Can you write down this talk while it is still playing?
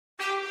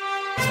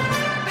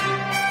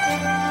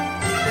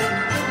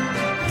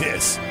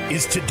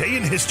is Today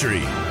in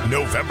History,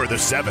 November the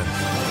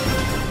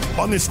 7th.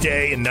 On this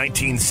day in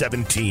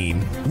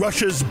 1917,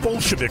 Russia's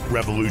Bolshevik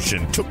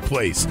Revolution took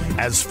place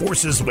as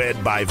forces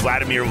led by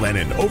Vladimir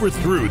Lenin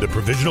overthrew the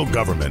provisional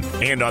government.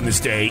 And on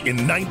this day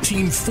in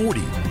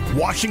 1940,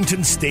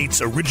 Washington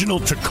State's original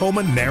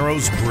Tacoma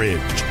Narrows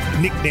Bridge,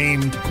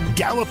 nicknamed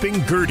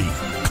Galloping Gertie,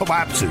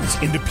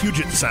 collapses into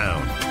Puget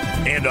Sound.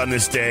 And on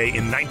this day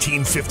in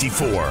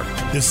 1954,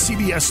 the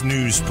CBS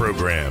News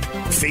program,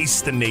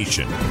 Face the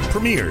Nation,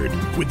 premiered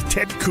with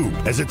Ted Koop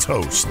as its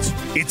host.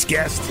 Its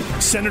guest,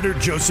 Senator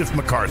Joseph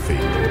McCarthy.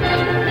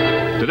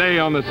 Today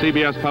on the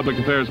CBS Public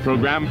Affairs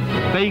program,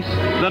 Face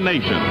the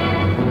Nation.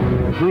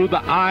 Through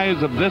the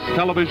eyes of this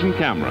television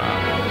camera,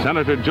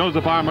 Senator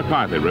Joseph R.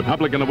 McCarthy,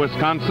 Republican of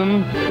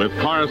Wisconsin, with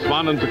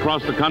correspondents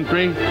across the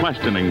country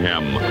questioning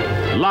him.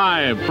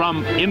 Live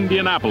from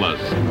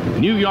Indianapolis,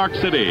 New York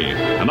City,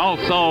 and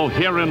also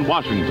here in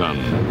Washington.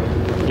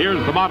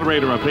 Here's the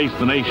moderator of Face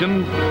the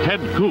Nation, Ted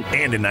Koop.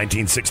 And in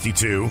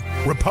 1962,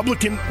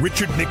 Republican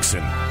Richard Nixon,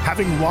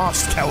 having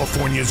lost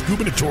California's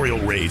gubernatorial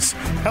race,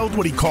 held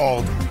what he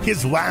called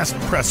his last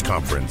press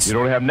conference. You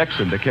don't have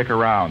Nixon to kick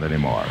around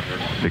anymore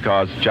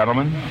because,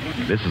 gentlemen,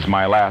 this is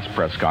my last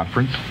press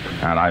conference,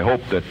 and I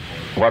hope that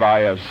what I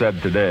have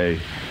said today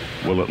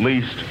will at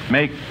least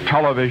make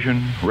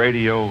television,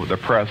 radio, the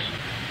press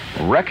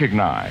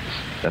recognize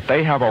that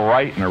they have a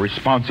right and a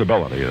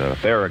responsibility that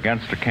if they're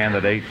against a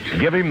candidate,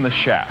 give him the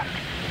shaft.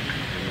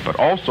 But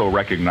also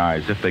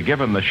recognize if they give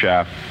him the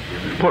shaft,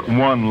 put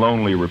one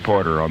lonely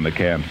reporter on the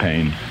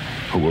campaign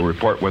who will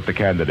report what the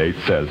candidate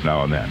says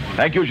now and then.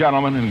 Thank you,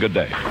 gentlemen, and good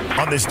day.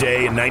 On this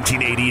day in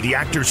 1980, the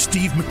actor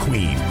Steve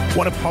McQueen,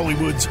 one of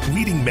Hollywood's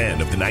leading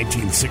men of the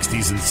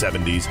 1960s and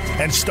 70s,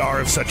 and star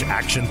of such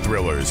action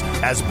thrillers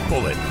as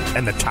Bullitt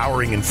and The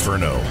Towering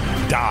Inferno,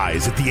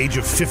 dies at the age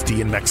of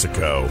 50 in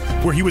Mexico,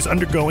 where he was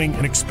undergoing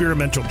an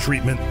experimental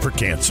treatment for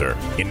cancer.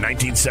 In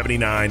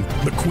 1979,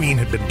 McQueen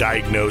had been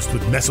diagnosed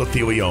with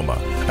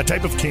mesothelioma, a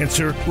type of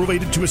cancer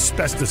related to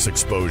asbestos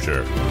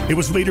exposure. It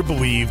was later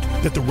believed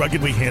that the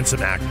ruggedly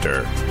handsome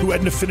actor, who had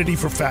an affinity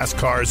for fast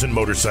cars and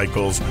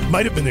motorcycles,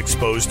 might have been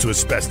exposed to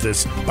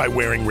asbestos by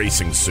wearing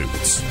racing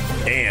suits.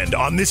 And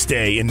on this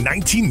day in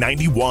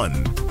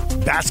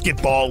 1991,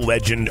 basketball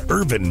legend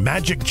Earvin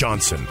Magic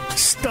Johnson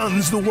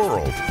stuns the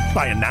world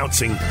by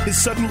announcing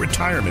his sudden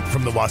retirement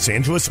from the Los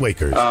Angeles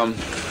Lakers.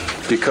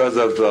 Because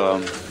of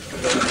the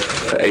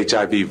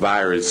HIV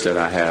virus that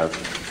I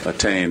have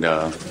attained,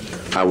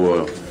 I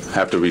will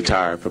have to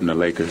retire from the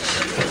Lakers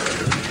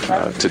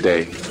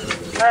today.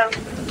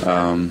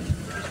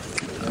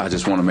 I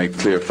just want to make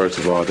clear, first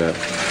of all, that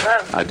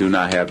I do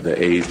not have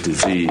the AIDS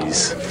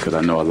disease, because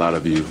I know a lot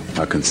of you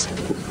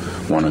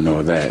want to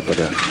know that, but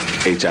the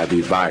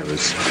HIV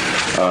virus.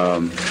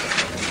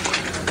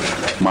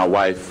 My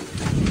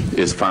wife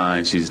is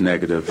fine. She's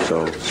negative,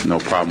 so no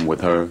problem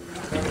with her.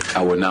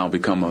 I will now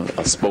become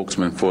a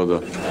spokesman for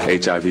the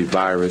HIV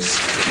virus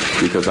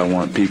because I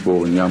want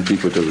people and young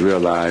people to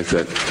realize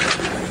that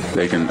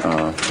they can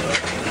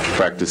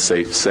practice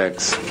safe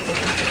sex.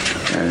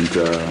 And,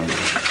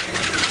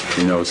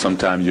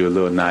 sometimes you're a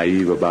little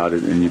naive about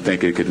it and you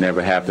think it could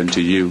never happen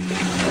to you.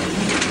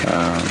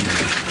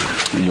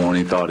 You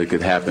only thought it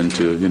could happen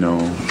to,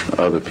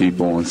 other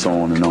people and so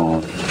on and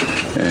on.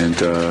 And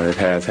it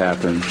has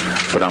happened,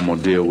 but I'm going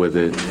to deal with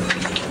it,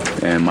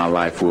 and my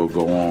life will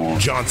go on.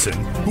 Johnson,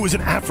 who is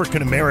an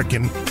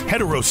African-American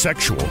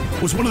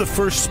heterosexual, was one of the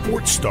first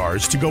sports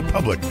stars to go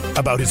public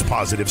about his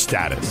positive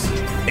status.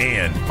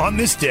 And on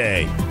this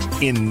day,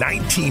 in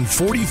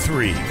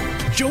 1943,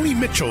 Joni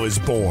Mitchell is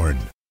born.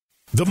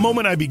 The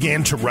moment I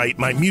began to write,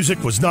 my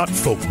music was not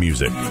folk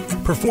music.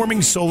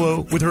 Performing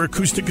solo with her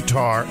acoustic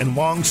guitar and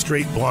long,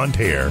 straight blonde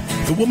hair,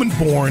 the woman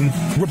born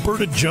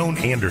Roberta Joan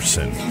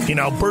Anderson in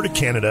Alberta,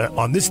 Canada,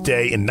 on this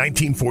day in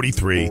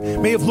 1943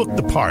 may have looked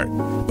the part,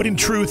 but in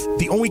truth,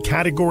 the only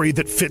category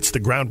that fits the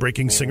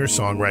groundbreaking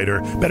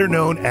singer-songwriter, better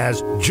known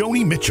as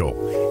Joni Mitchell,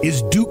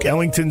 is Duke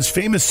Ellington's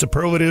famous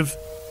superlative,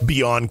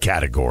 beyond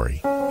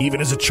category. Even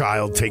as a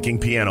child taking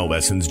piano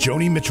lessons,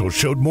 Joni Mitchell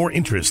showed more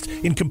interest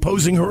in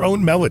composing her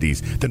own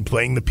melodies than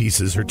playing the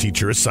pieces her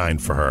teacher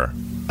assigned for her.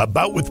 A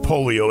bout with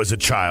polio as a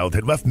child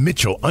had left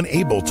Mitchell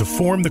unable to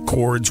form the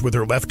chords with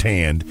her left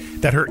hand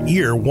that her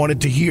ear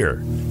wanted to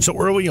hear. So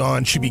early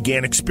on, she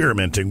began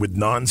experimenting with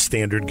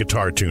non-standard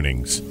guitar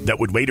tunings that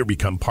would later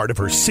become part of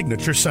her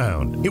signature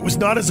sound. It was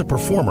not as a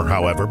performer,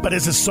 however, but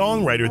as a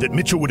songwriter that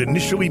Mitchell would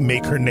initially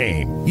make her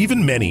name.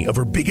 Even many of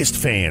her biggest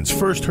fans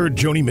first heard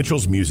Joni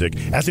Mitchell's music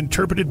as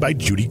interpreted by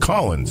Judy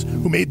Collins,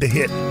 who made the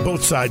hit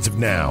Both Sides of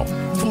Now,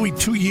 fully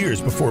 2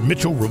 years before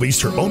Mitchell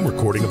released her own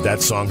recording of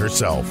that song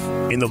herself.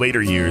 In the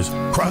later years,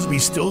 Crosby,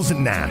 Stills,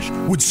 and Nash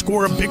would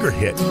score a bigger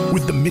hit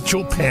with the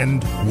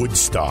Mitchell-penned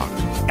Woodstock,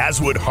 as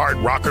would hard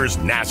rockers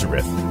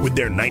Nazareth with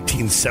their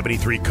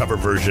 1973 cover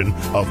version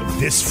of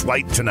This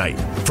Flight Tonight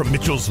from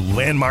Mitchell's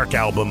landmark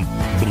album,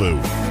 Blue.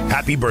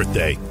 Happy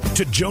birthday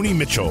to Joni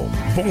Mitchell,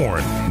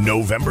 born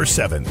November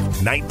 7th,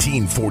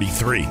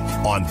 1943,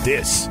 on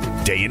this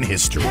day in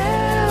history.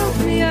 Help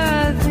me,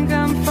 I think